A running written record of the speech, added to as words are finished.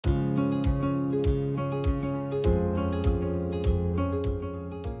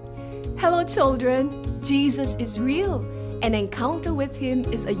Hello children, Jesus is real. An encounter with Him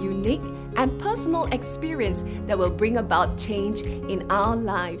is a unique and personal experience that will bring about change in our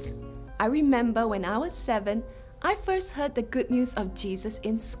lives. I remember when I was 7, I first heard the good news of Jesus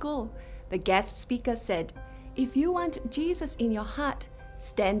in school. The guest speaker said, "If you want Jesus in your heart,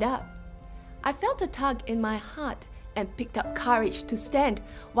 stand up." I felt a tug in my heart and picked up courage to stand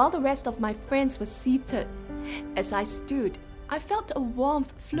while the rest of my friends were seated. As I stood, I felt a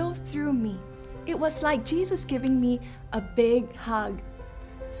warmth flow through me. It was like Jesus giving me a big hug.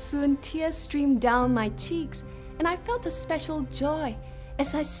 Soon tears streamed down my cheeks, and I felt a special joy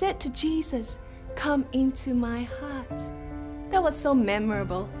as I said to Jesus, "Come into my heart." That was so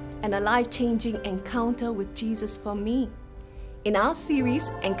memorable and a life-changing encounter with Jesus for me. In our series,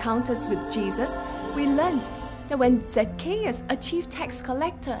 Encounters with Jesus, we learned that when Zacchaeus, a chief tax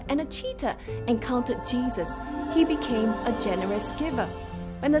collector and a cheater, encountered Jesus, he became a generous giver.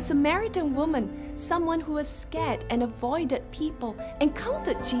 When the Samaritan woman, someone who was scared and avoided people,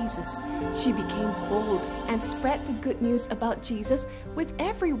 encountered Jesus, she became bold and spread the good news about Jesus with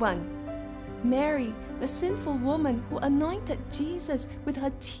everyone. Mary, the sinful woman who anointed Jesus with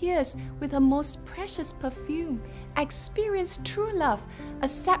her tears with her most precious perfume, experienced true love,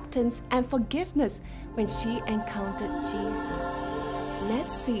 acceptance, and forgiveness when she encountered Jesus.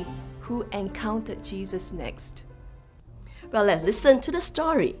 Let's see who encountered Jesus next. Well, let's listen to the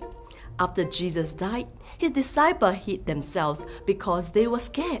story. After Jesus died, his disciples hid themselves because they were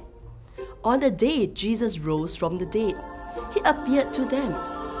scared. On the day Jesus rose from the dead, he appeared to them.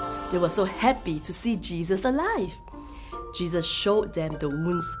 They were so happy to see Jesus alive. Jesus showed them the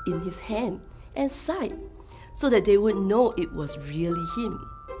wounds in his hand and side so that they would know it was really him.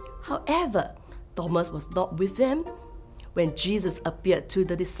 However, Thomas was not with them when Jesus appeared to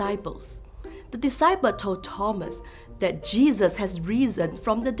the disciples. The disciple told Thomas that Jesus has risen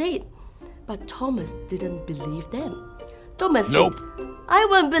from the dead, but Thomas didn't believe them. Thomas said, "I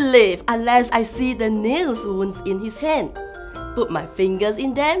won't believe unless I see the nail wounds in his hand, put my fingers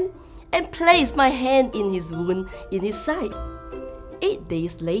in them, and place my hand in his wound in his side." 8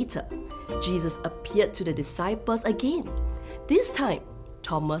 days later, Jesus appeared to the disciples again. This time,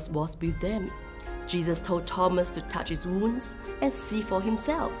 Thomas was with them. Jesus told Thomas to touch his wounds and see for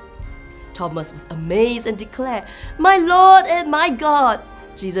himself. Thomas was amazed and declared, "My Lord and my God!"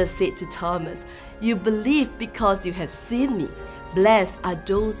 Jesus said to Thomas, "You believe because you have seen me. Blessed are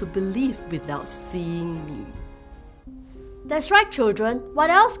those who believe without seeing me." That's right, children. What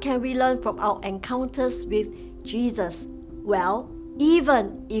else can we learn from our encounters with Jesus? Well,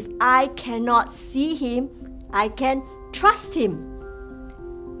 even if I cannot see him, I can trust him.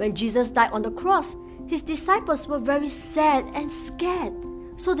 When Jesus died on the cross, his disciples were very sad and scared,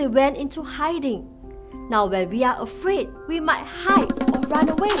 so they went into hiding. Now, when we are afraid, we might hide or run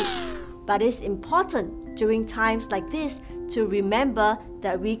away. But it's important during times like this to remember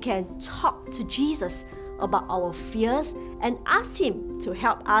that we can talk to Jesus about our fears and ask him to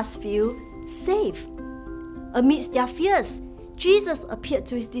help us feel safe. Amidst their fears, Jesus appeared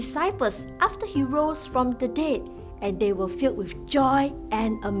to his disciples after he rose from the dead, and they were filled with joy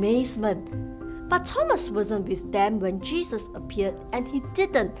and amazement. But Thomas wasn't with them when Jesus appeared, and he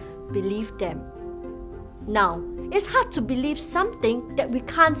didn't believe them. Now, it's hard to believe something that we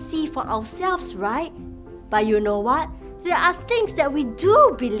can't see for ourselves, right? But you know what? There are things that we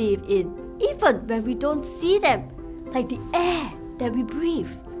do believe in, even when we don't see them, like the air that we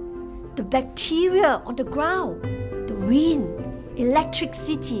breathe, the bacteria on the ground, the wind,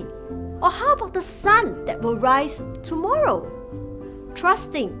 electricity, or how about the sun that will rise tomorrow?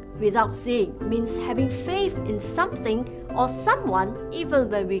 Trusting without seeing means having faith in something or someone even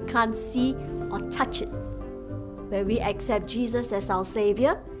when we can't see or touch it. When we accept Jesus as our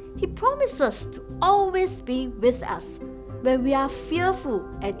Savior, He promises to always be with us. When we are fearful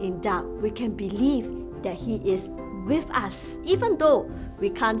and in doubt, we can believe that He is with us, even though we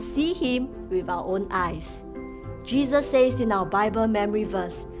can't see Him with our own eyes. Jesus says in our Bible memory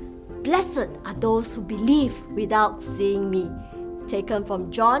verse, "Blessed are those who believe without seeing me," taken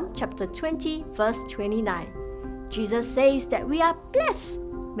from John chapter 20, verse 29. Jesus says that we are blessed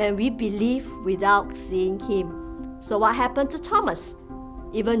when we believe without seeing Him. So what happened to Thomas?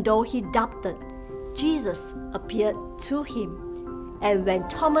 Even though he doubted, Jesus appeared to him. And when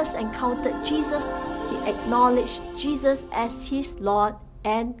Thomas encountered Jesus, he acknowledged Jesus as his Lord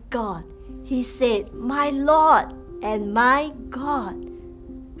and God. He said, "My Lord and my God."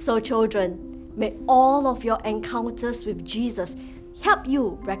 So children, may all of your encounters with Jesus help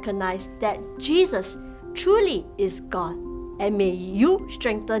you recognize that Jesus truly is God, and may you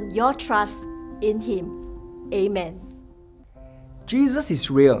strengthen your trust in Him. Amen. Jesus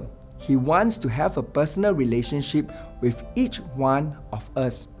is real. He wants to have a personal relationship with each one of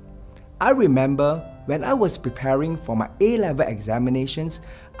us. I remember when I was preparing for my A-level examinations,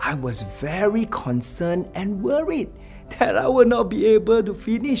 I was very concerned and worried that I would not be able to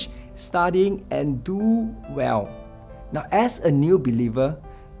finish studying and do well. Now, as a new believer,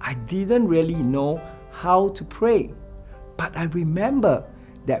 I didn't really know how to pray. But I remember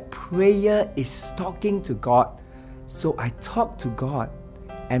that prayer is talking to God. So I talked to God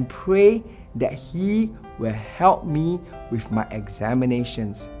and pray that He will help me with my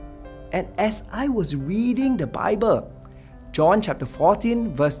examinations. And as I was reading the Bible, John chapter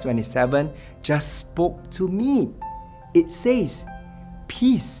 14 verse 27 just spoke to me. It says,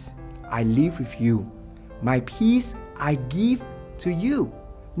 "Peace I leave with you. My peace I give to you.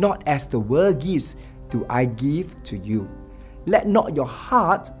 Not as the world gives do I give to you. Let not your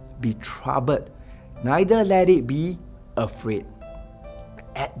heart be troubled, neither let it be afraid."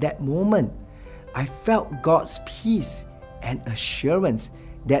 At that moment, I felt God's peace and assurance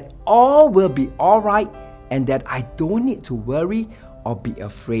that all will be alright and that I don't need to worry or be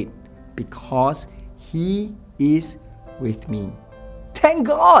afraid because He is with me. Thank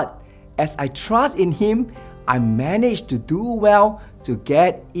God! As I trust in Him, I managed to do well to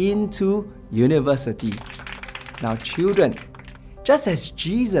get into university. Now children, just as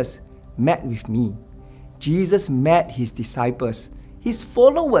Jesus met with me, Jesus met His disciples, His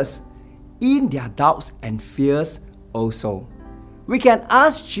followers, in their doubts and fears also. We can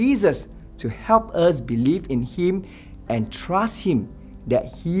ask Jesus to help us believe in Him and trust Him that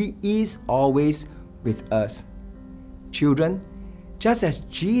He is always with us. Children, just as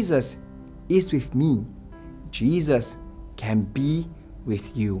Jesus is with me, Jesus can be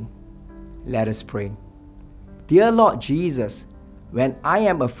with you. Let us pray. Dear Lord Jesus, when I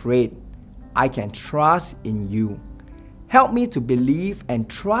am afraid, I can trust in You. Help me to believe and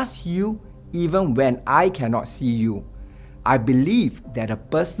trust You even when I cannot see You. I believe that a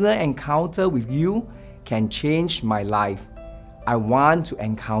personal encounter with You can change my life. I want to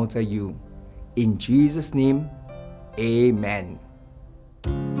encounter You. In Jesus' name, Amen.